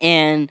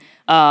 and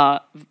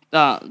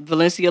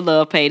Valencia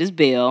Love paid his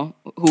bill,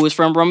 who is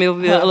from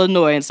Romeoville,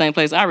 Illinois, in the same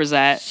place I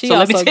reside. So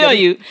let me tell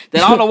you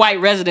that all the white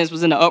residents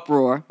was in the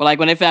uproar. But like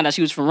when they found out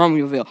she was from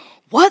Romeoville,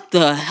 what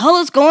the hell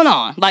is going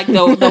on? Like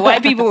the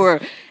white people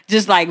were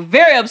just like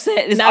very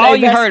upset. It's all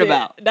you heard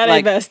about. Not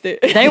invested.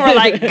 They were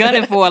like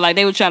gunning for it. Like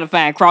they were trying to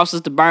find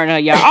crosses to burn her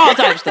yard, all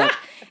type of stuff.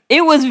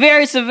 It was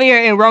very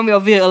severe in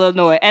Romeoville,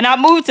 Illinois. And I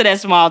moved to that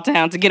small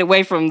town to get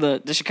away from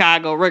the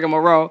Chicago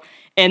rigmarole.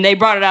 And they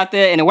brought it out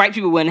there, and the white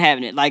people wasn't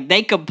having it. Like,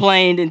 they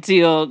complained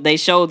until they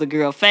showed the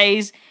girl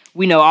face.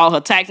 We know all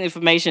her tax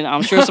information.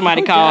 I'm sure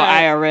somebody called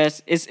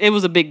IRS. It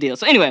was a big deal.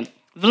 So anyway,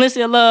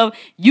 Valencia Love,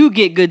 you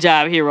get good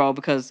job hero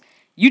because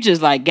you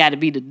just like got to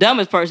be the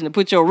dumbest person to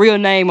put your real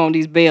name on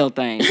these bail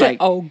things. Like,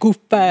 oh,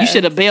 goofball. You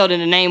should have bailed in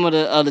the name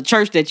of the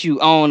church that you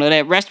own or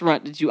that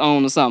restaurant that you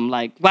own or something.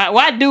 Like,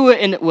 why do it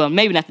in well,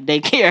 maybe not the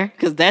daycare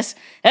because that's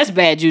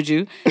bad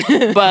juju.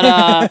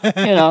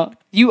 But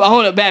you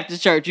own a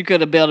Baptist church, you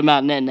could have bailed him out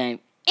in that name.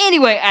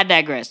 Anyway, I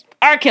digress.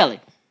 R. Kelly.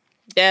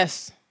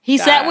 Yes. He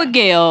sat with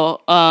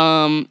Gail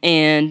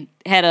and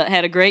had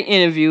a great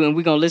interview, and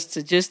we're gonna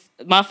listen to just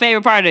my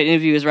favorite part of the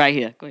interview is right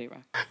here. Go ahead,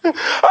 Ron.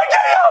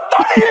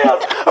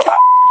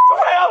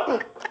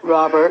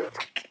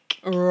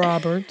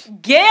 Robert.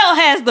 Gail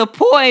has the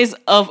poise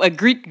of a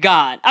Greek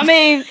god. I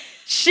mean,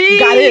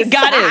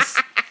 goddess.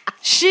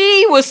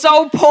 She was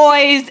so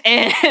poised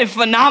and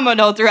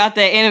phenomenal throughout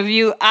that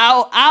interview.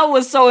 I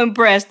was so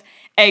impressed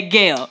at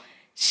Gail.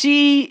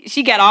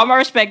 She got all my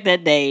respect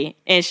that day,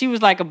 and she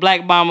was like a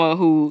black mama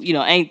who,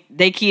 ain't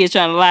they kids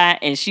trying to lie,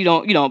 and she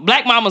don't,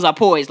 black mamas are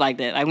poised like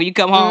that. Like when you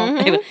come home,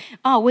 they be,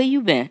 oh, where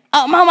you been?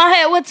 Oh, mama,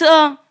 I went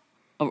to,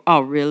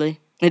 oh, really?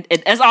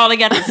 That's all they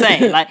got to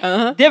say. Like,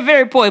 they're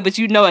very poised, but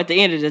at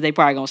the end of it, they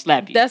probably gonna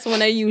slap you. That's when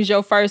they use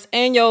your first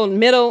and your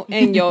middle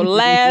and your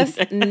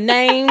last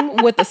name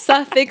with the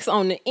suffix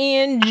on the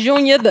end,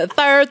 junior, the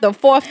third, the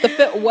fourth, the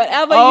fifth,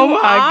 whatever you are. Oh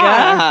my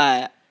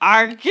God.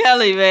 R.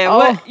 Kelly, man. Oh.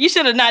 What? You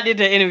should have not did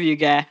the interview,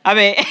 guy. I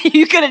mean,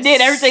 you could have did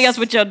everything else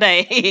with your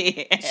day.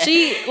 You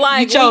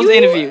chose the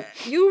interview.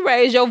 You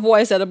raise your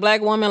voice at a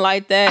black woman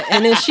like that,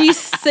 and then she's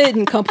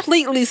sitting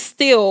completely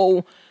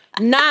still,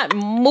 not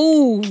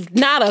moved,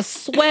 not a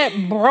sweat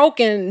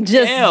broken,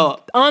 just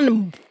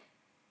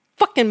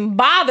fucking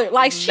bothered.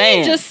 Like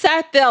she just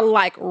sat there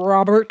like,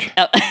 Robert.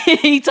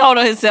 He told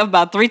her himself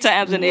about 3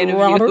 times in the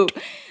interview. Robert.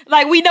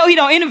 Like, we know he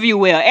don't interview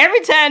well. Every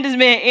time this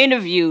man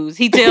interviews,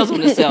 he tells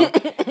him himself.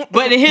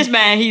 But in his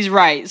mind, he's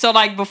right. So,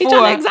 like, before... He's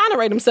trying to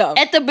exonerate himself.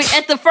 At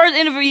the first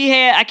interview he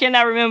had, I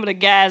cannot remember the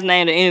guy's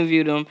name that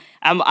interviewed him.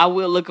 I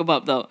will look him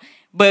up, though.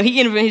 But he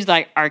interviewed, he's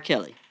like, R.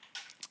 Kelly,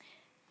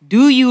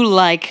 do you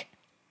like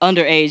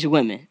underage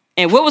women?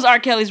 And what was R.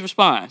 Kelly's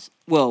response?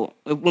 Well,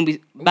 when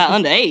by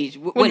underage,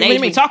 what age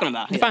are we talking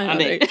about? Define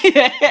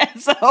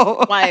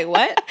So... Like,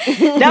 what?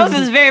 That was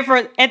his very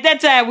first... At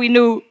that time, we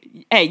knew...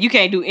 Hey, you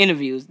can't do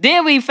interviews.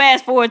 Then we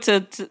fast forward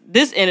to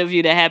this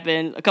interview that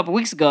happened a couple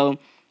weeks ago.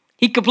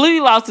 He completely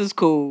lost his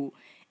cool.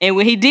 And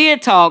when he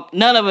did talk,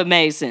 none of it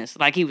made sense.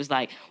 Like, he was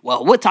like,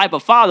 well, what type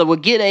of father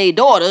would get a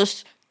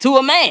daughters to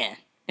a man?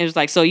 And it was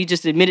like, so you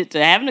just admitted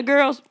to having the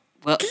girls?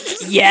 Well,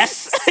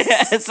 yes.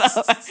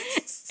 So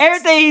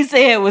everything he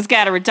said was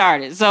kind of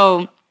retarded.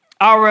 So,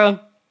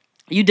 Aura,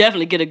 you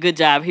definitely get a good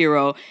job,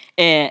 hero.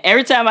 And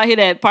every time I hear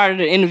that part of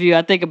the interview,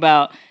 I think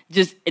about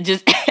just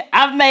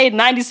I've made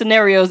 90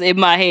 scenarios in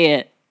my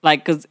head,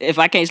 like, because if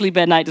I can't sleep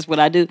at night, that's what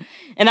I do.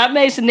 And I've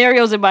made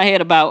scenarios in my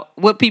head about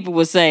what people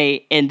would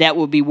say, and that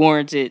would be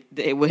warranted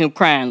with him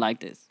crying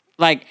like this.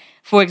 Like,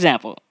 for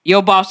example,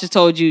 your boss just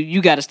told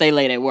you got to stay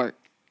late at work.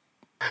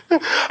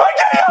 I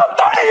can't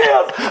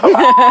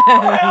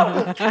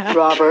help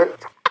Robert.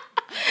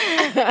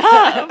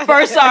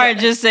 First sergeant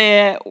just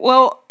said,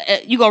 well,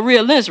 you going to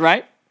reel-list,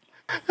 right?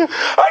 I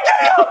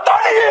can't help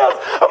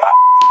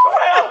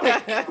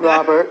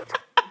Robert.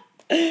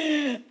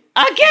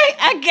 I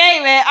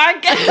can't, man. I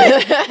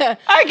can't.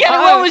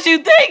 What was you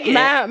thinking?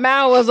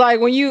 Mine was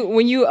like when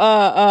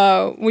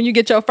you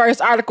get your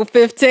first Article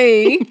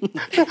 15. I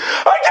can't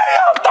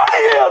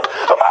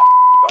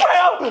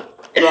help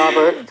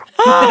Robert.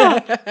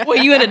 Well,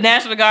 you in the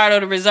National Guard or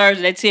the Reserves,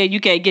 and they tell you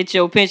can't get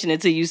your pension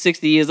until you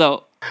 60 years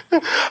old.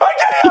 I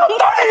can't help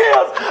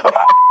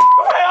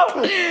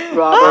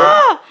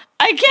Robert.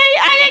 I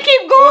can't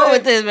keep going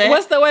with this, man.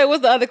 What's the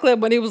other clip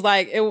when he was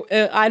like,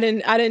 I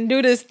didn't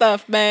do this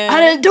stuff, man.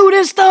 I didn't do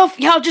this stuff.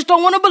 Y'all just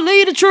don't want to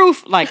believe the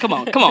truth. Like, come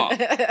on.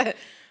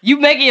 You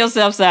making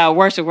yourself sound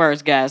worse and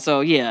worse, guys. So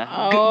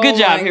yeah, good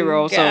job,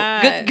 hero.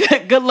 God.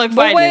 So good luck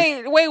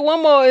fighting this. Wait,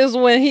 one more is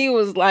when he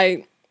was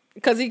like,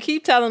 because he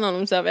keep telling on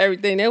himself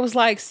everything. It was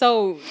like,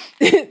 so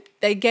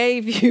they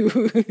gave you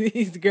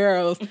these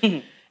girls,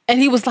 and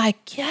he was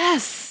like,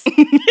 yes.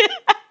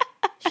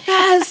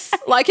 Yes,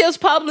 like his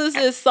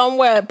publicist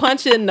somewhere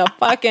punching the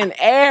fucking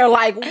air.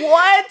 Like,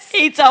 what?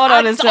 He told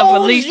on himself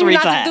at least 3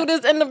 times. Not to do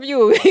this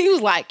interview. He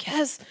was like,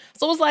 yes.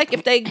 So it's like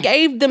if they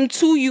gave them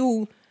to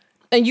you,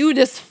 and you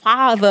this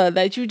father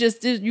that you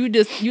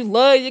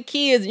love your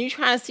kids, and you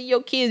trying to see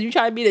your kids, you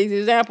try to be the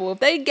example. If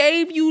they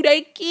gave you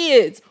their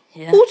kids,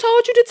 who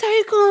told you to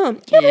take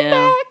them? Give them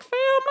back, fam.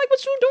 Like,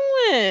 what you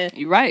doing?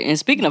 You're right. And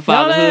speaking of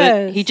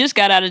fatherhood, he just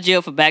got out of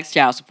jail for back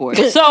child support.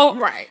 So,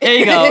 there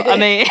you go. I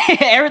mean,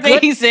 everything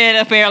he said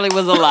apparently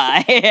was a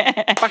lie.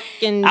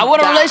 I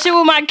want a relationship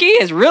with my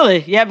kids.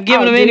 Really? You haven't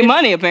given them any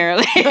money,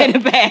 apparently, in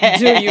the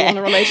past. Do you want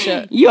a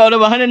relationship? You owe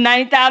them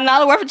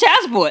 $190,000 worth of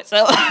child support.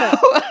 So,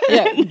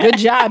 yeah, good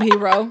job,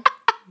 hero.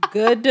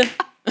 Good.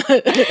 And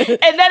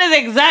that is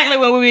exactly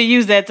when we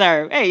use that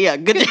term. Hey, yeah,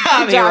 good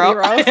job, hero.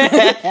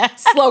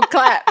 Slow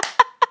clap.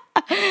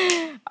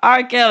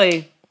 R.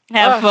 Kelly.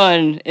 have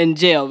fun in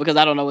jail because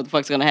I don't know what the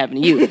fuck's gonna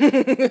happen to you.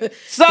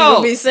 So you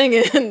gonna be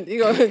singing.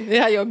 You gonna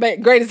have your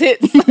greatest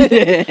hits on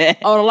the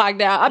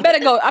lockdown.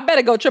 I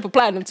better go triple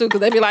platinum too, because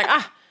they be like,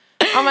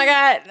 oh my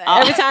God!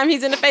 Every time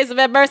he's in the face of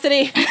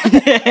adversity,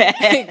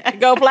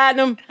 go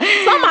platinum.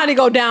 Somebody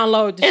go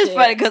download the it's shit.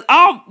 funny because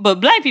but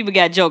black people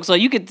got jokes, so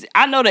you could.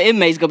 I know the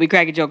inmates gonna be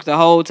cracking jokes the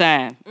whole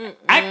time.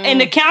 In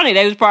the county,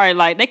 they was probably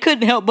like they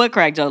couldn't help but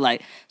crack jokes.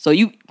 Like, so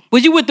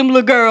was you with them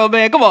little girl,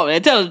 man? Come on,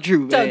 man, tell the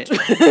truth, man.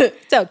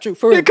 Tell the truth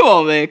for real. Yeah, come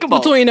on, man, come on.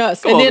 Between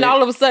us, Come and on, then man.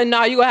 all of a sudden,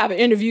 now you gonna have an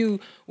interview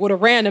with a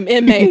random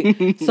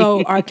inmate.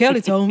 So R.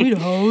 Kelly told me the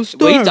whole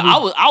story.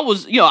 Well, I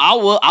was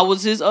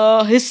his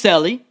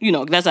celly. You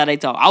know, that's how they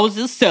talk. I was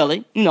his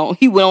celly. You know,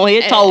 he went on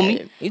here and told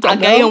me. I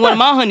gave him one of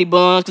my honey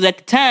buns because at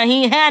the time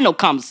he ain't had no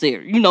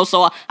commissary. You know,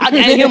 so I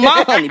gave him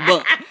my honey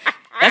bun.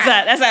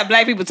 That's how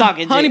black people talk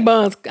in jail. Honey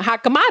buns,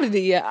 hot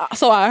commodity. Yeah,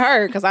 so I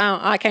heard, because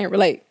I can't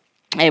relate.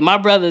 Hey, my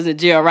brother's in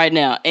jail right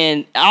now,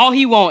 and all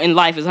he want in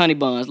life is honey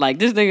buns. Like,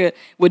 this nigga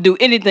would do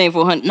anything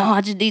for honey. No,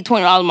 I just need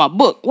 $20 in my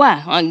book.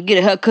 Why? I can get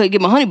a haircut,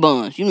 get my honey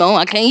buns. You know,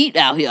 I can't eat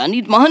out here. I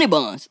need my honey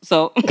buns.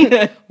 So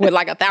With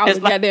like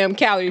 1,000 goddamn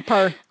calories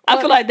per.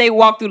 I feel like they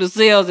walk through the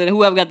cells, and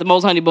whoever got the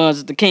most honey buns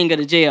is the king of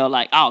the jail.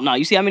 Like, oh no,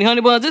 you see how many honey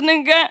buns this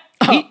nigga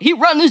got? He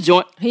run this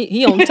joint.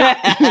 He on top.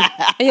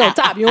 He on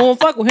top. You don't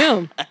fuck with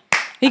him.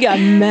 He got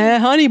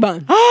mad honey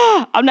buns.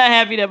 I'm not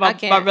happy that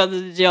my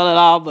brother's in jail at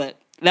all, but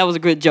that was a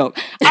good joke.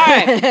 All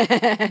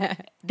right.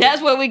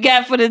 That's what we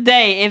got for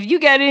today. If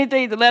you got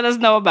anything to let us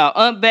know about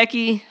Aunt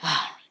Becky,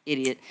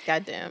 idiot.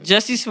 Goddamn.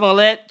 Jussie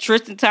Smollett,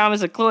 Tristan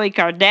Thomas, and Khloe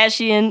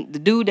Kardashian, the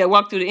dude that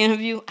walked through the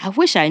interview. I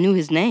wish I knew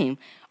his name.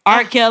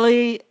 R.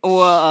 Kelly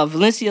or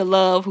Valencia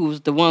Love, who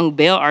was the one who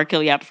bailed R.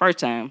 Kelly out the first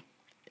time.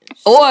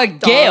 Or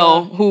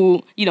Gail,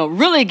 who,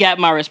 really got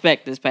my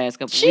respect this past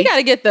couple weeks. She got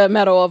to get the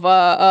medal of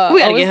we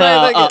got to get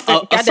her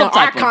goddamn some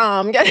type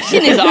Arcom. She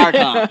needs an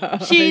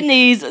Arcom. She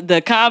needs the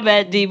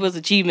Combat Divas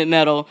Achievement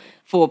Medal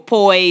for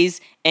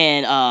poise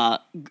and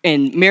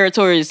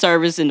meritorious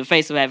service in the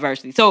face of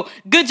adversity. So,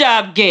 good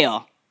job,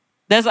 Gail.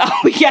 That's all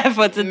we got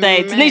for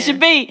today. Tonnisha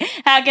B,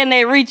 how can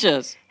they reach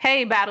us?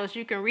 Hey, Battles,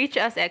 you can reach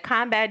us at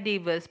Combat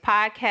Divas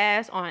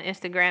Podcast on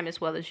Instagram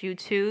as well as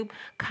YouTube.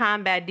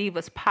 Combat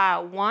Divas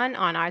Pod 1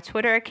 on our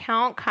Twitter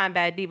account.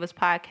 Combat Divas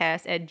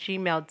Podcast at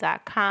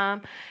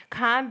gmail.com.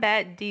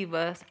 Combat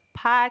Divas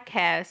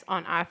Podcast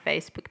on our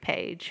Facebook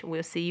page.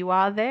 We'll see you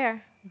all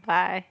there.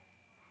 Bye.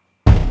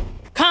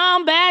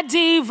 Combat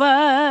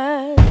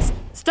Divas.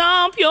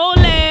 Stomp your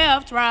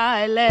left,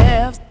 right,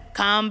 left.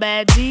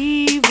 Combat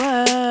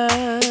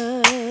Divas.